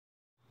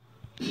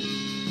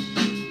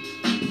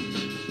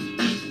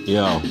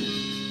Yo,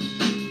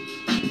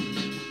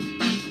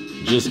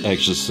 just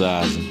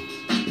exercising.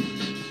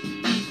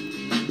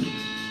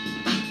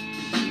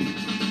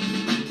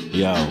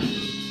 Yo,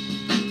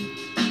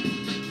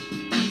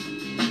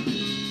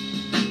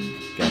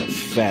 got a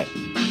fat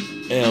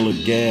L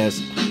of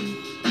gas.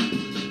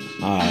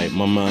 Alright,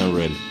 my mind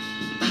ready.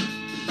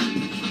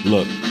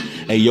 Look,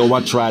 hey yo,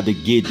 I tried to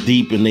get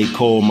deep and they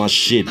called my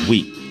shit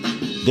weak.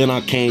 Then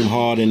I came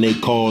hard and they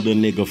called a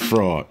nigga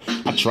fraud.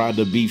 I tried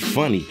to be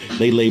funny,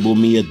 they labeled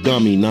me a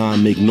dummy. Now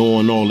I'm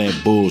ignoring all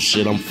that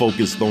bullshit, I'm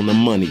focused on the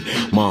money.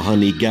 My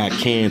honey got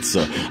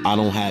cancer, I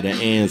don't have the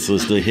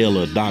answers to heal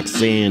her. Doc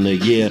saying a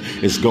year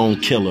it's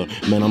gon' kill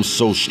her. Man, I'm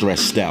so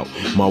stressed out,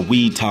 my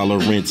weed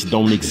tolerance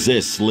don't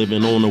exist.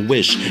 Living on a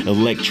wish,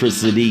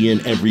 electricity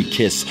in every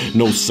kiss.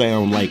 No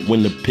sound like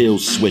when the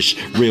pills swish,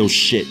 real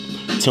shit.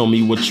 Tell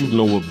me what you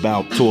know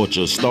about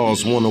torture.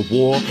 Stars want a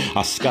war?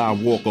 I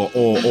Skywalker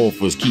all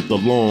offers. Keep the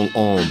long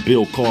arm.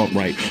 Bill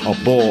Cartwright, a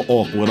ball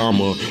awkward.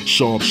 I'm a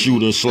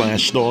sharpshooter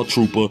slash star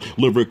trooper.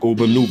 Lyrical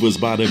maneuvers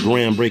by the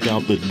gram. Break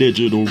out the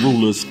digital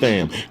rulers,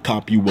 fam.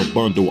 Cop you a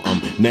bundle.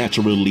 I'm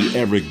naturally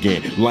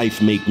arrogant.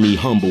 Life make me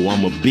humble.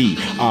 I'm a B.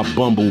 I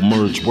bumble.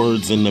 Merge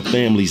words in the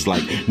families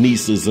like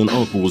nieces and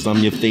uncles. I'm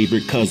your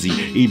favorite cousin.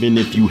 Even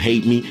if you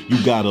hate me,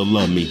 you gotta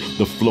love me.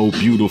 The flow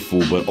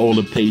beautiful, but all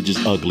the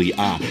pages ugly.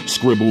 I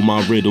scribble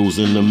my riddles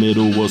in the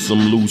middle of some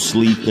loose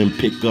sleep, then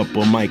pick up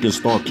a mic and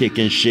start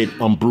kicking shit.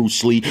 I'm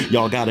Bruce Lee.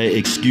 Y'all gotta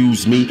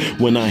excuse me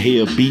when I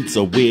hear beats,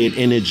 a weird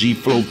energy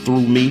flow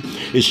through me.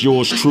 It's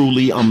yours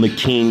truly, I'm the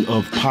king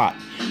of pop.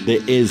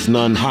 There is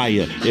none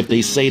higher. If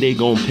they say they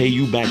gon' pay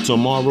you back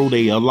tomorrow,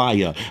 they a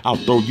liar. I'll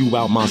throw you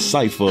out my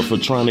cipher for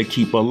trying to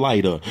keep a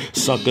lighter.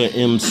 Sucker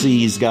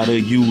MCs gotta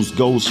use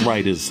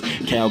ghostwriters.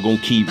 Cal gon'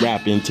 keep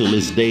rapping till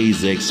his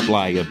days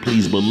expire.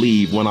 Please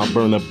believe when I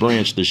burn a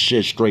branch, the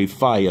shit straight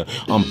fire.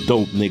 I'm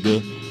dope,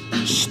 nigga.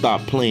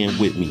 Stop playing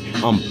with me.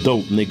 I'm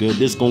dope, nigga.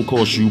 This gon'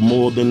 cost you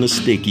more than a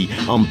sticky.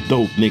 I'm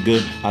dope,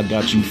 nigga. I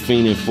got you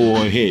fiending for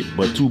a hit,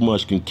 but too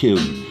much can kill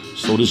you.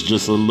 So this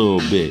just a little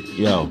bit.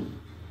 Yo.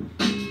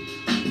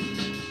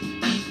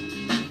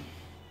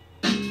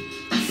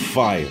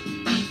 Fire.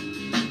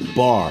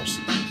 Bars.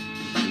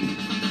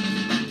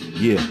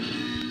 Yeah.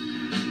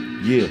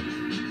 Yeah.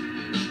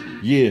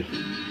 Yeah.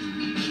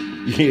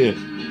 Yeah.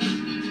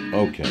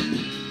 Okay.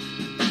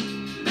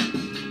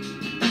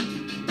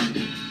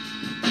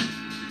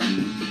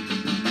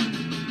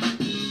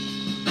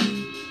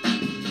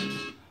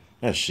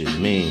 That shit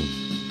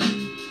mean.